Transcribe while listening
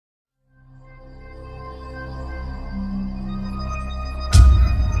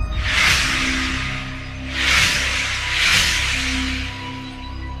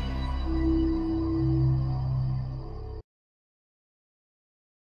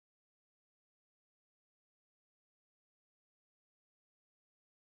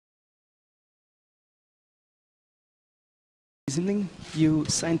Zimling, you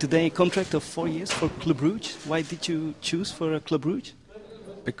signed today a contract of 4 years for Club Brugge. Why did you choose for Club Brugge?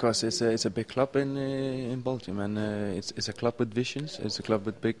 Because it's a big club in Belgium, and it's a club with visions. It's a club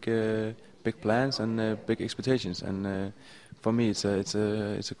with big plans and big expectations. And for me, it's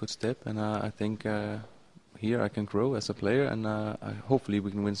a good step. And I think here I can grow as a player, and hopefully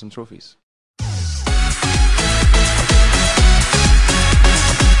we can win some trophies.